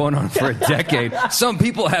has been going on for a decade. Some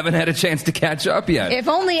people haven't had a chance to catch up yet. If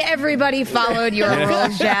only everybody followed your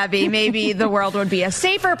rules, Jabby, maybe the world would be a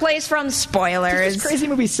safer place from spoilers. This crazy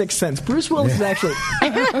movie, Sixth Sense. Bruce Willis is actually...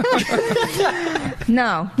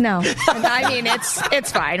 No. I mean,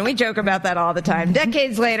 it's fine. We joke about that all the time.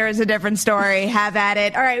 Decades later is a different story. Have at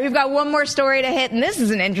it. All right, we've got one more story to hit, and this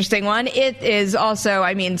is an interesting one. It is also,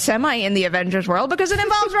 semi in the Avengers world because it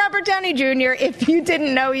involves Robert Downey Jr. If you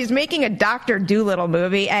didn't know, he's making a Dr. Dolittle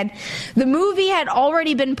movie, and the movie had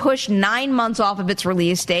already been pushed 9 months off of its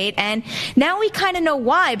release date, and now we kind of know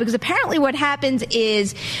why, because apparently what happens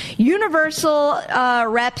is Universal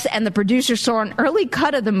reps and the producers saw an early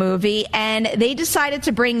cut of the movie, and they decided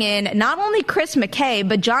to bring in not only Chris McKay,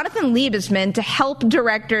 but Jonathan Liebesman to help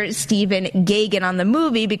director Stephen Gaghan on the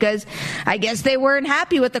movie, because I guess they weren't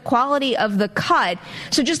happy with the quality of the cut.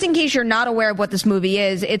 So just in case you're not aware of what this movie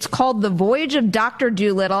is, it's called The Voyage of Dr.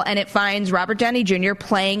 Dolittle, and it finds Robert Downey Jr.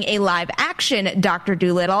 playing a live-action Dr.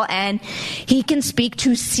 Dolittle, and he can speak to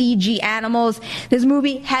CG animals. This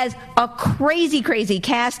movie has a crazy, crazy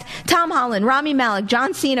cast. Tom Holland, Rami Malek,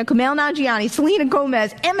 John Cena, Kumail Nanjiani, Selena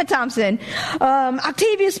Gomez, Emma Thompson,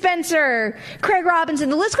 Octavia Spencer, Craig Robinson.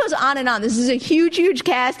 The list goes on and on. This is a huge, huge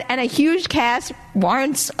cast, and a huge cast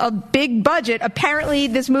warrants a big budget. Apparently,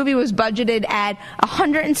 this movie was budgeted at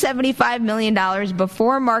 $175 million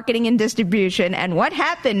before marketing and distribution, and what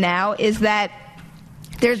happened now is that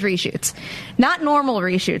there's reshoots. Not normal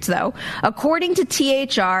reshoots, though. According to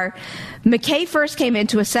THR, McKay first came in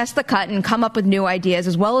to assess the cut and come up with new ideas,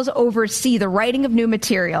 as well as oversee the writing of new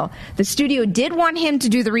material. The studio did want him to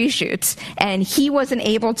do the reshoots, and he wasn't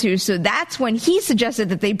able to, so that's when he suggested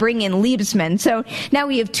that they bring in Liebesman. So now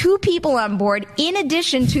we have two people on board, in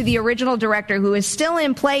addition to the original director, who is still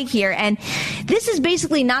in play here, and this is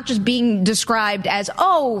basically not just being described as,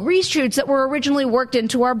 reshoots that were originally worked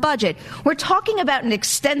into our budget. We're talking about an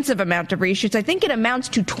extensive amount of reshoots. I think it amounts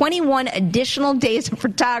to 21 additional days of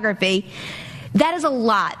photography. That is a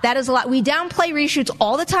lot. We downplay reshoots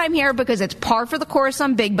all the time here because it's par for the course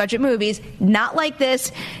on big budget movies. Not like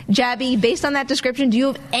this. Jabby, based on that description, do you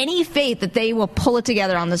have any faith that they will pull it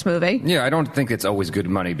together on this movie? Yeah, I don't think it's always good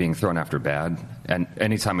money being thrown after bad, and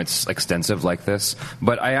anytime it's extensive like this.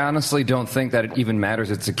 But I honestly don't think that it even matters.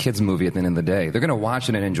 It's a kid's movie at the end of the day. They're going to watch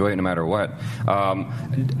it and enjoy it no matter what.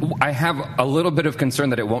 I have a little bit of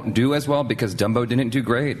concern that it won't do as well because Dumbo didn't do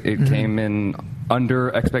great. It came in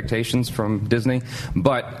under expectations from Disney.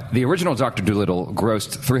 But the original Dr. Dolittle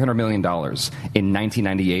grossed $300 million in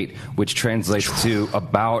 1998, which translates to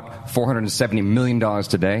about $470 million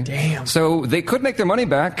today. Damn. So they could make their money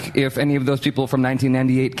back if any of those people from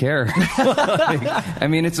 1998 care.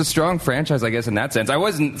 It's a strong franchise, I guess, in that sense.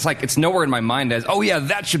 It's nowhere in my mind as,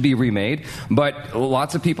 that should be remade. But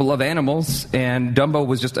lots of people love animals, and Dumbo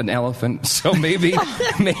was just an elephant. So maybe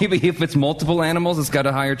if it's multiple animals, it's got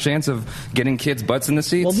a higher chance of getting kids' butts in the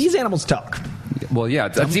seats. Well, these animals talk. Well, yeah,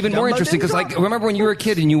 that's even more interesting because, remember when you were a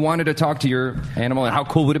kid and you wanted to talk to your animal, and how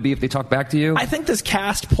cool would it be if they talked back to you? I think this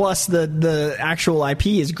cast plus the actual IP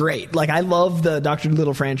is great. Like, I love the Dr.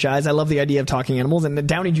 Dolittle franchise. I love the idea of talking animals, and the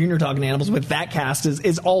Downey Jr. talking animals with that cast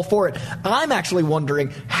is all for it. I'm actually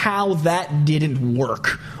wondering how that didn't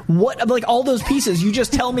work. What, like, all those pieces, you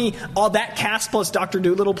just tell me, that cast plus Dr.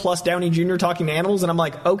 Dolittle plus Downey Jr. talking to animals, and I'm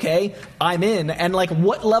like, okay, I'm in. And, like,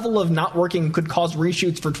 what level of not working could cause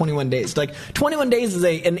reshoots for 21 days? Like, 21 days is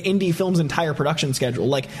an indie film's entire production schedule.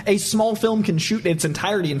 Like, a small film can shoot its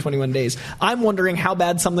entirety in 21 days. I'm wondering how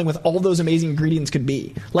bad something with all those amazing ingredients could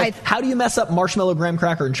be. Like, how do you mess up marshmallow, graham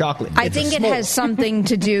cracker, and chocolate? I think it has something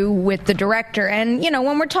to do with the director. And,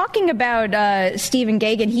 when we're talking about Stephen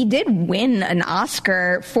Gaghan, he did win an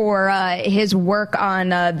Oscar for his work on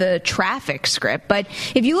the Traffic script. But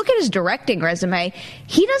if you look at his directing resume,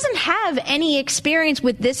 he doesn't have any experience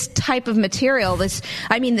with this type of material. This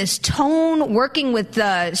tone, working working with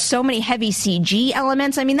so many heavy CG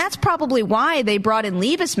elements. I mean, that's probably why they brought in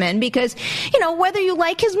Liebesman, because, whether you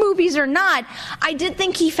like his movies or not, I did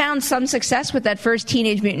think he found some success with that first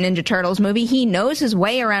Teenage Mutant Ninja Turtles movie. He knows his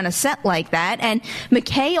way around a set like that, and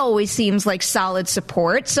McKay always seems like solid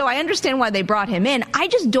support, so I understand why they brought him in. I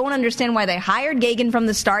just don't understand why they hired Gagin from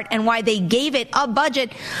the start and why they gave it a budget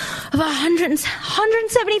of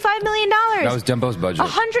 $175 million. That was Dumbo's budget.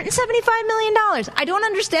 $175 million. I don't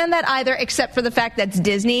understand that either, except for the fact that's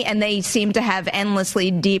Disney, and they seem to have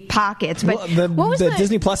endlessly deep pockets. But the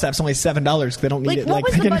Disney Plus app's only $7. They don't need it. What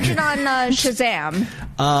was the budget on Shazam?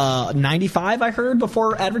 95, I heard,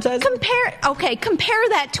 before advertising. Compare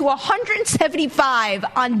that to 175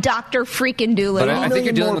 on Dr. Freaking Doolittle. But I think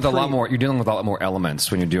you're dealing with a lot more. You're dealing with a lot more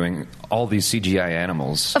elements when you're doing all these CGI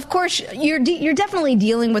animals. Of course, you're definitely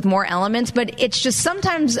dealing with more elements, but it's just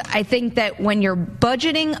sometimes I think that when you're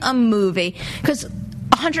budgeting a movie, because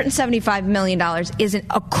 $175 million isn't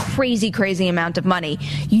a crazy amount of money.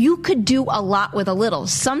 You could do a lot with a little.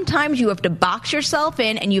 Sometimes you have to box yourself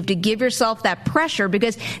in and you have to give yourself that pressure,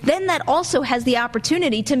 because then that also has the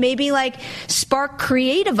opportunity to maybe spark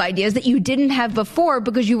creative ideas that you didn't have before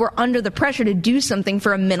because you were under the pressure to do something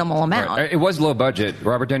for a minimal amount. Right. It was low budget.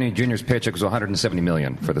 Robert Downey Jr.'s paycheck was $170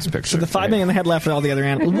 million for this picture. So the $5 million they had left for all the other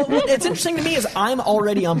animals. What's interesting to me is I'm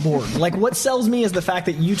already on board. What sells me is the fact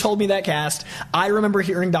that you told me that cast. I remember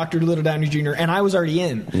hearing Dr. Doolittle Downey Jr. and I was already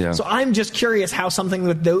in. Yeah. So I'm just curious how something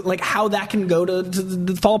with how that can go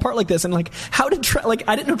to fall apart like this, and how did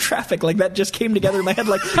I didn't know Traffic that just came together in my head.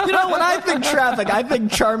 When I think Traffic, I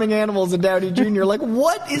think charming animals and Downey Jr.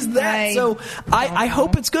 What is that? Right. So I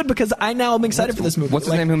hope it's good, because I now am excited for this movie. What's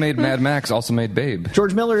his name who made Mad Max? Also made Babe.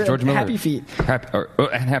 George Miller. Happy Feet.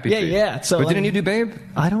 Happy Feet. Yeah. So but didn't he do Babe?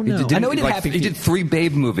 I don't know. I know he did Happy Feet. He did 3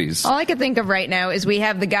 Babe movies. All I can think of right now is we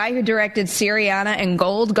have the guy who directed Syriana and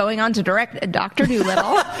Gold going on to direct Dr.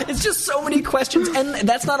 Doolittle. It's just so many questions, and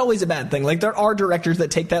that's not always a bad thing. There are directors that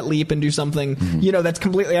take that leap and do something, that's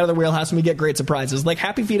completely out of their wheelhouse, and we get great surprises.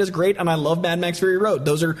 Happy Feet is great, and I love Mad Max Fury Road.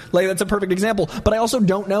 Those are that's a perfect example. But I also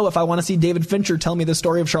don't know if I want to see David Fincher tell me the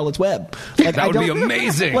story of Charlotte's Web. That would be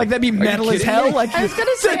amazing. That'd be metal as hell. I was going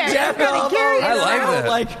to say, I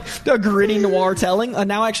like that. A gritty noir telling.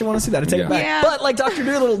 Now I actually want to see that. I take it back. Yeah. But Dr.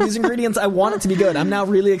 Doolittle, these ingredients, I want it to be good. I'm now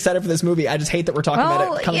really excited for this movie. I just hate that we're talking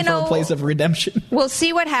about it coming from a place of redemption. We'll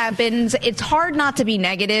see what happens. It's hard not to be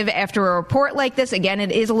negative after a report like this. Again,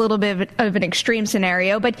 it is a little bit of an extreme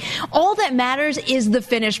scenario, but all that matters is the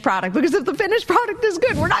finished product, because if the finished product is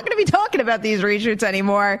good, we're not going to be talking about these reshoots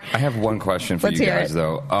anymore. I have one question for you guys,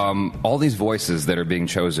 though. All these voices that are being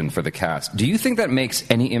chosen for the cast, do you think that makes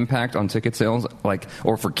any impact on ticket sales?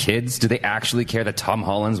 Or for kids? Do they actually care that Tom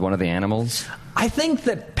Holland's one of the animals? I think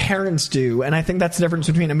that parents do, and I think that's the difference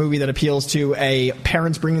between a movie that appeals to a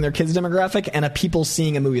parents bringing their kids demographic and a people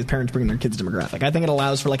seeing a movie with parents bringing their kids demographic. I think it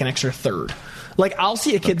allows for an extra third. I'll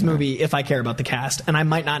see a kids movie if I care about the cast, and I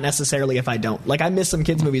might not necessarily if I don't. I miss some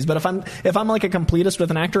kids movies, but if I'm a a completist with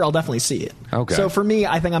an actor, I'll definitely see it. Okay. So for me,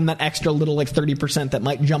 I think I'm that extra little 30% that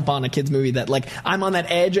might jump on a kids movie that I'm on that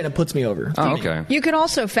edge and it puts me over. Oh, okay. You can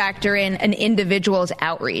also factor in an individual's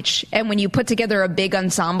outreach, and when you put together a big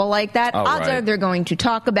ensemble like that, odds are they're going to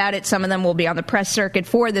talk about it. Some of them will be on the press circuit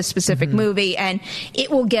for this specific movie, and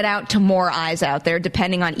it will get out to more eyes out there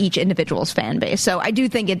depending on each individual's fan base. So I do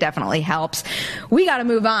think it definitely helps. We got to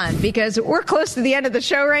move on because we're close to the end of the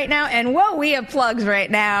show right now, and whoa, we have plugs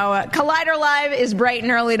right now. Collider Live is bright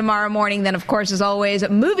and early tomorrow morning. Then, of course, as always,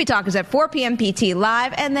 Movie Talk is at 4 p.m. PT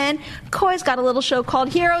Live, and then Coy's got a little show called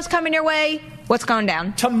Heroes coming your way. What's going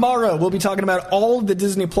down? Tomorrow, we'll be talking about all of the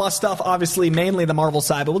Disney Plus stuff, obviously, mainly the Marvel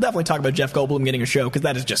side, but we'll definitely talk about Jeff Goldblum getting a show, because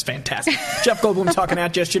that is just fantastic. Jeff Goldblum talking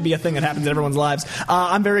at you should be a thing that happens in everyone's lives.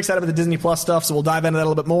 I'm very excited about the Disney Plus stuff, so we'll dive into that a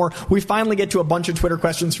little bit more. We finally get to a bunch of Twitter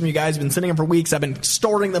questions from you guys. We've been sending them for weeks. I've been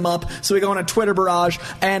storing them up, so we go on a Twitter barrage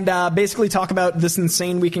and basically talk about this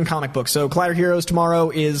insane week in comic books. So Collider Heroes tomorrow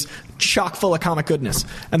is chock full of comic goodness.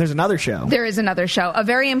 And there's another show. There is another show. A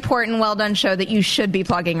very important, well-done show that you should be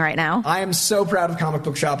plugging right now. I am so proud of Comic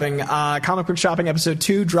Book Shopping. Comic Book Shopping episode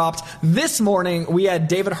 2 dropped this morning. We had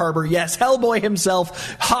David Harbour, yes, Hellboy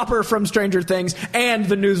himself, Hopper from Stranger Things, and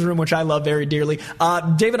The Newsroom, which I love very dearly.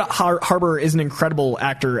 David Harbour is an incredible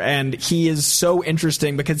actor, and he is so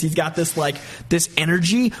interesting because he's got this this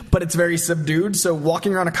energy, but it's very subdued. So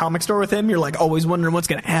walking around a comic store with him, you're always wondering what's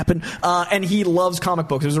going to happen. And he loves comic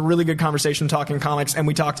books. It was a really good conversation talking comics, and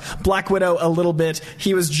we talked Black Widow a little bit.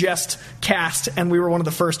 He was just cast, and we were one of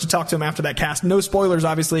the first to talk to him after that casting cast. No spoilers,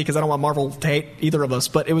 obviously, because I don't want Marvel to hate either of us,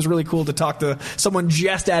 but it was really cool to talk to someone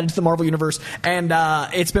just added to the Marvel Universe, and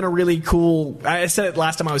it's been a really cool... I said it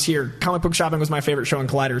last time I was here. Comic Book Shopping was my favorite show on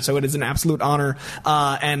Collider, so it is an absolute honor,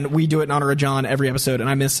 and we do it in honor of John every episode, and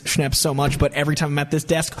I miss Schnepp so much, but every time I'm at this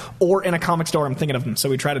desk or in a comic store, I'm thinking of him, so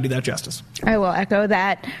we try to do that justice. I will echo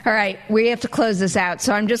that. All right, we have to close this out,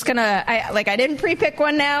 so I'm just gonna... I didn't pre-pick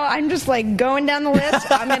one now. I'm just, going down the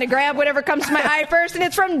list. I'm gonna grab whatever comes to my eye first, and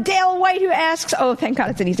it's from Dale White, who asks, oh, thank God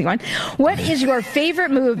it's an easy one. What is your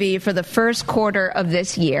favorite movie for the first quarter of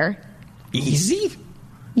this year? Easy?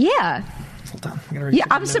 Yeah. Hold on.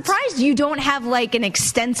 I'm surprised you don't have an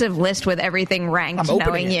extensive list with everything ranked,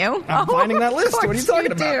 knowing you. I'm finding that list. What are you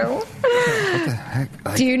talking about? What the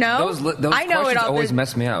heck? Do you know? Those I know it always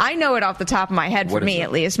mess me up. I know it off the top of my head, for me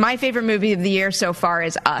at least. My favorite movie of the year so far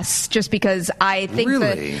is Us, just because I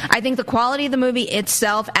think the quality of the movie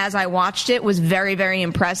itself, as I watched it, was very, very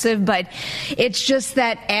impressive, but it's just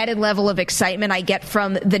that added level of excitement I get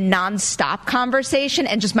from the nonstop conversation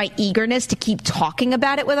and just my eagerness to keep talking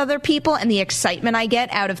about it with other people, and the excitement I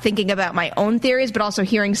get out of thinking about my own theories, but also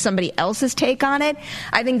hearing somebody else's take on it.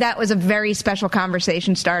 I think that was a very special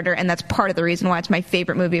conversation starter, and that's part of the reason why it's my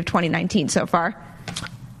favorite movie of 2019 so far.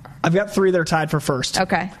 I've got 3 that are tied for first.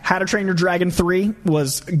 Okay. How to Train Your Dragon 3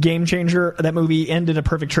 was a game changer. That movie ended a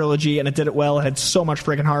perfect trilogy, and it did it well. It had so much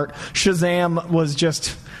freaking heart. Shazam was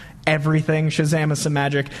just... everything. Shazam is some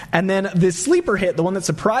magic. And then the sleeper hit, the one that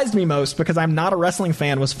surprised me most, because I'm not a wrestling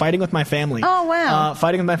fan, was Fighting with My Family. Oh, wow.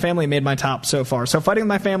 Fighting with My Family made my top so far. So Fighting with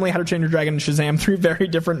My Family, How to Train Your Dragon, and Shazam, 3 very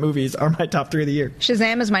different movies, are my top 3 of the year.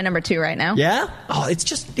 Shazam is my number 2 right now. Yeah? Oh, it's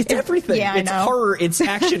everything. Yeah, it's horror, it's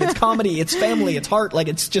action, it's comedy, it's family, it's heart.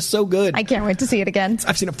 It's just so good. I can't wait to see it again.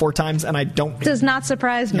 I've seen it 4 times, and I don't... Does not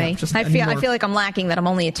surprise me. I feel like I'm lacking that I'm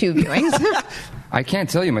only at 2 viewings. I can't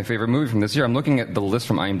tell you my favorite movie from this year. I'm looking at the list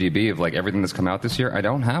from IMDb of everything that's come out this year. I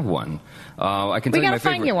don't have one. I can tell you my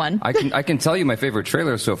favorite. Find you one. I can tell you my favorite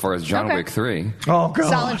trailer so far is John Wick 3. Oh god.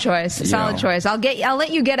 Solid choice. Solid choice. I'll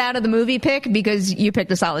let you get out of the movie pick because you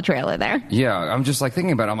picked a solid trailer there. Yeah, I'm just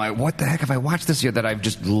thinking about it. I'm like, what the heck have I watched this year that I've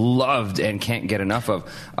just loved and can't get enough of?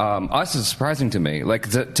 Us is surprising to me.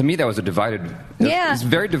 To me that was a divided. Yeah. It's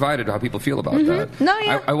very divided how people feel about that. No,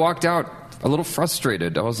 yeah. I walked out a little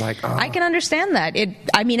frustrated. I was like, oh. I can understand that.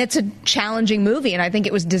 It's a challenging movie, and I think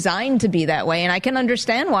it was designed to be that way, and I can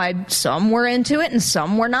understand why some were into it and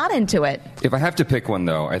some were not into it. If I have to pick one,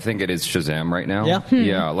 though, I think it is Shazam right now. Yeah?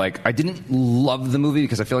 Yeah, I didn't love the movie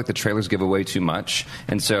because I feel like the trailers give away too much,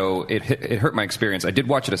 and so it hurt my experience. I did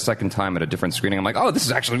watch it a second time at a different screening. I'm like, oh, this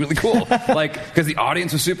is actually really cool. Because the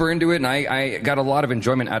audience was super into it, and I got a lot of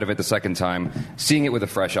enjoyment out of it the second time, seeing it with a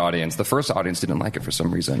fresh audience. The first audience didn't like it for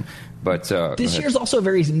some reason, but... this year's also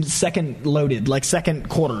very second-loaded, second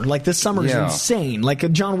quarter. This summer is insane.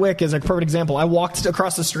 John Wick is a perfect example. I walked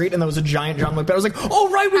across the street and there was a giant John Wick, but I was like, oh,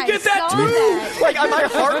 right, we get that too! My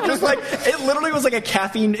heart was it literally was like a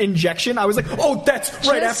caffeine injection. I was like, oh, that's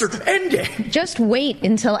right after Endgame. Just wait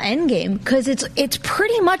until Endgame, because it's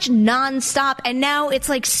pretty much nonstop, and now it's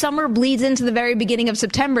summer bleeds into the very beginning of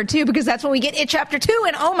September, too, because that's when we get It Chapter 2,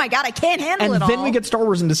 and oh my god, I can't handle it all. And then we get Star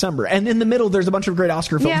Wars in December, and in the middle there's a bunch of great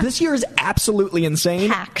Oscar films. Yeah. This year is absolutely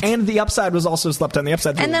insane. Packed. And The Upside was also slept on. The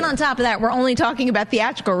Upside. And then on top of that, we're only talking about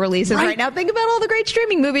theatrical releases right now. Think about all the great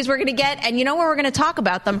streaming movies we're going to get, and you know where we're going to talk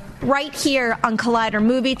about them? Right here on Collider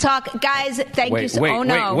Movie Talk. Guys, thank you so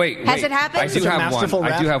much. Wait. Has it happened? I do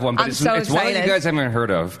have one, but it's one that you guys haven't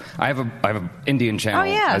heard of. I have an Indian channel,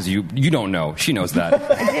 as you don't know. She knows that.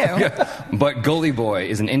 I do. Yeah. But Gully Boy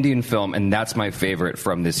is an Indian film, and that's my favorite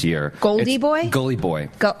from this year. Gully Boy? Gully Boy.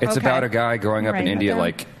 It's about a guy growing up in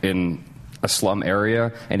India, in a slum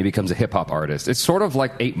area, and he becomes a hip-hop artist. It's sort of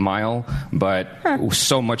like 8 Mile, but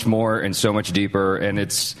so much more and so much deeper, and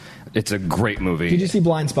it's a great movie. Did you see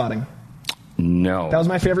Blind Spotting? No. That was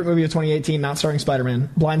my favorite movie of 2018, not starring Spider-Man.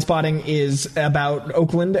 Blind Spotting is about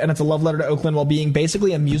Oakland, and it's a love letter to Oakland while being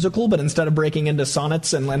basically a musical, but instead of breaking into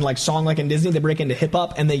sonnets and song like in Disney, they break into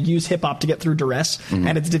hip-hop, and they use hip-hop to get through duress. Mm-hmm.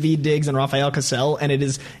 And it's Daveed Diggs and Raphael Cassell, and it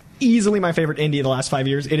is easily my favorite indie of the last 5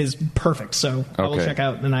 years. It is perfect, so I will check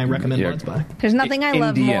out, and I recommend Blind Spotting. There's nothing I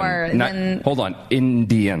love more than... Hold on.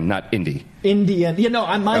 Indian, not indie. Indian. Yeah, no,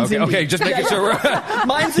 mine's indie. Okay, just making sure.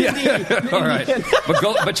 Mine's indie. All right.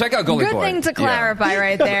 But check out Gully Boy. Good thing to clarify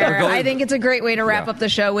right there. I think it's a great way to wrap up the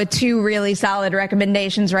show with 2 really solid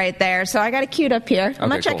recommendations right there. So I got it queued up here. I'm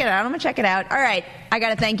going to check it out. All right. I got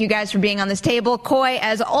to thank you guys for being on this table. Coy,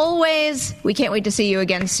 as always, we can't wait to see you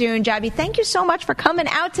again soon. Jabby, thank you so much for coming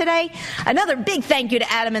out today. Another big thank you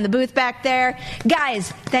to Adam in the booth back there. Guys,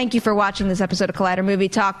 thank you for watching this episode of Collider Movie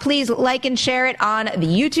Talk. Please like and share it on the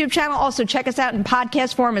YouTube channel. Also, check us out in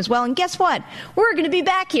podcast form as well. And guess what? We're going to be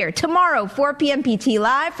back here tomorrow, 4 p.m. PT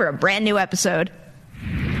Live, for a brand new episode.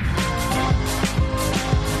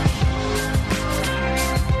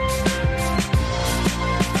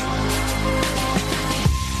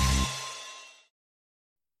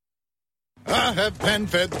 I have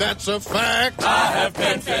PenFed, that's a fact. I have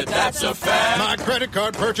PenFed, that's a fact. My credit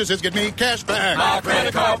card purchases get me cash back. My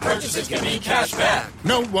credit card purchases get me cash back.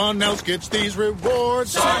 No one else gets these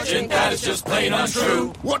rewards. Sergeant, that is just plain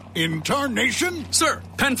untrue. What in tarnation? Sir,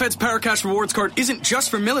 PenFed's Paracash Rewards Card isn't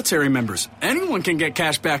just for military members. Anyone can get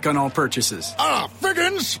cash back on all purchases. Ah,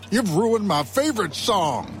 Figgins, you've ruined my favorite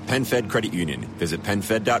song. PenFed Credit Union. Visit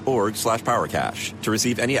PenFed.org/PowerCash. To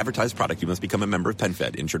receive any advertised product, you must become a member of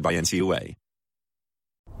PenFed, insured by NCUA.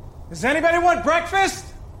 Does anybody want breakfast?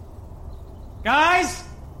 Guys,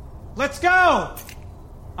 let's go.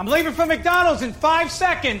 I'm leaving for McDonald's in 5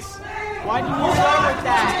 seconds. Why didn't you start with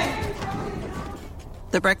that?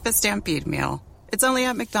 The Breakfast Stampede Meal. It's only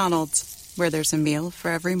at McDonald's, where there's a meal for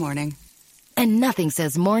every morning. And nothing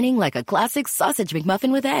says morning like a classic sausage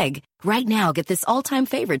McMuffin with egg. Right now, get this all-time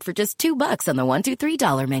favorite for just $2 on the $1, $2,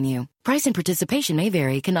 $3 menu. Price and participation may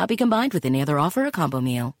vary. Cannot be combined with any other offer or combo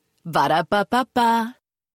meal. Ba-da-ba-ba-ba.